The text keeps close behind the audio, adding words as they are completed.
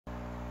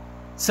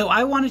So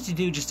I wanted to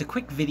do just a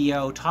quick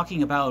video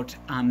talking about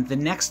the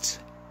next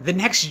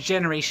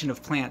generation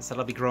of plants that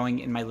I'll be growing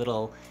in my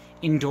little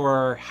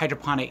indoor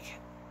hydroponic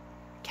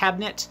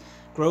cabinet,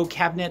 grow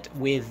cabinet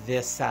with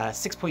this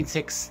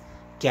 6.6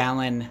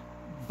 gallon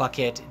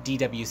bucket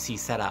DWC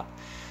setup.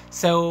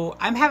 So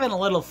I'm having a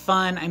little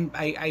fun.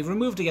 I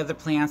removed the other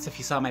plants, if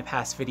you saw my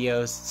past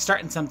videos,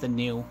 starting something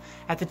new.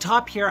 At the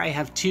top here I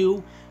have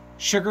two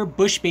sugar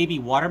bush baby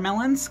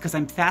watermelons because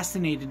I'm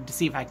fascinated to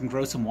see if I can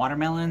grow some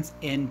watermelons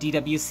in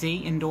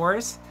DWC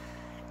indoors.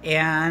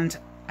 And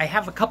I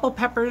have a couple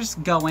peppers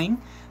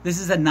going. This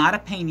is a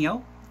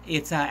nadapeno.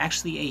 It's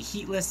actually a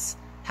heatless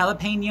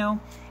jalapeno,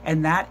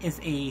 and that is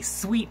a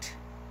sweet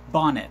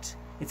bonnet.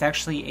 It's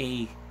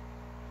actually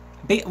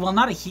well,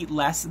 not a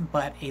heatless,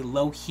 but a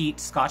low heat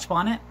Scotch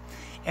bonnet.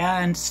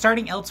 And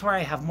starting elsewhere, I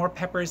have more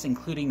peppers,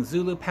 including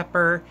Zulu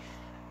pepper,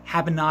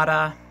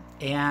 habanada,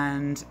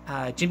 and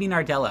Jimmy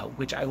Nardello,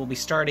 which I will be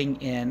starting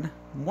in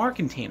more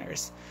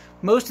containers.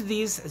 Most of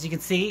these, as you can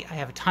see, I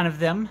have a ton of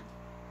them.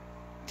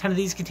 A ton of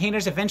these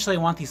containers. Eventually I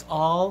want these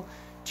all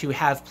to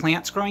have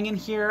plants growing in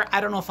here. I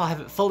don't know if I'll have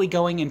it fully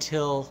going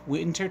until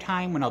winter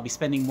time, when I'll be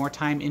spending more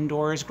time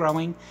indoors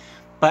growing.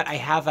 But I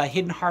have a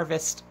hidden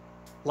harvest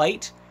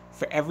light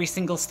for every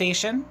single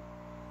station.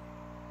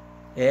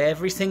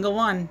 Every single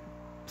one,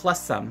 plus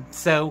some.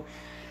 So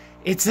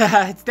it's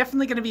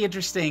definitely going to be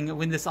interesting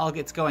when this all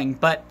gets going,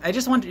 but I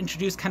just wanted to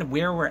introduce kind of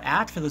where we're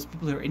at for those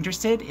people who are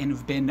interested and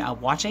who've been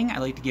watching. I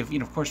like to give,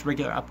 of course,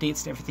 regular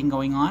updates to everything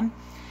going on.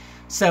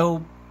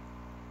 So,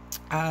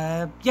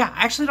 yeah,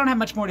 I actually don't have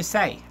much more to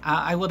say.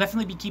 I will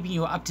definitely be keeping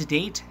you up to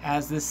date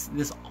as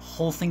this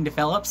whole thing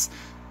develops.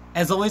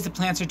 As always, the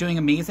plants are doing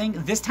amazing.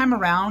 This time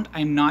around,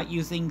 I'm not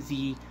using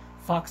the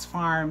Fox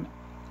Farm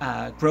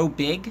Grow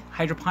Big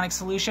hydroponic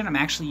solution. I'm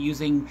actually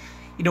using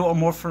a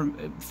more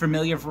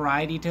familiar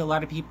variety to a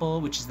lot of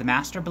people, which is the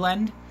Master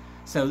Blend.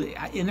 So,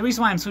 and the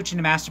reason why I'm switching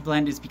to Master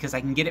Blend is because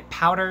I can get it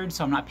powdered,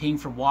 so I'm not paying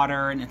for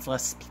water, and it's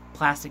less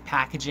plastic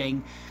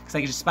packaging, because I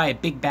can just buy a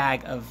big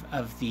bag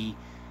of the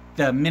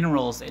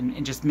minerals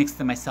and just mix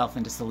them myself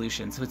into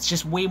solutions. So it's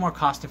just way more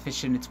cost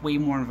efficient. It's way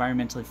more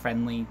environmentally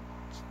friendly,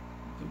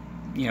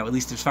 at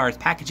least as far as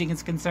packaging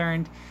is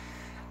concerned.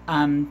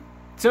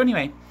 So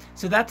anyway,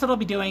 so that's what I'll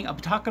be doing. I'll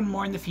be talking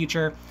more in the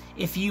future.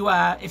 If you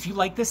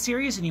like this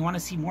series and you want to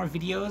see more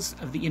videos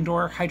of the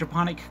indoor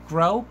hydroponic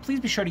grow,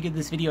 please be sure to give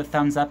this video a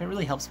thumbs up. It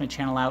really helps my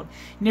channel out.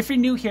 And if you're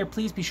new here,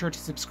 please be sure to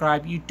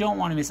subscribe. You don't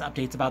want to miss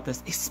updates about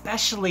this,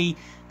 especially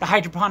the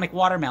hydroponic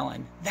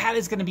watermelon. That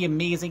is going to be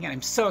amazing, and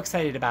I'm so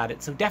excited about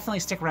it. So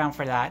definitely stick around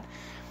for that.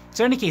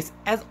 So in any case,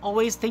 as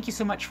always, thank you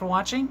so much for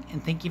watching,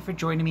 and thank you for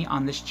joining me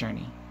on this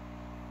journey.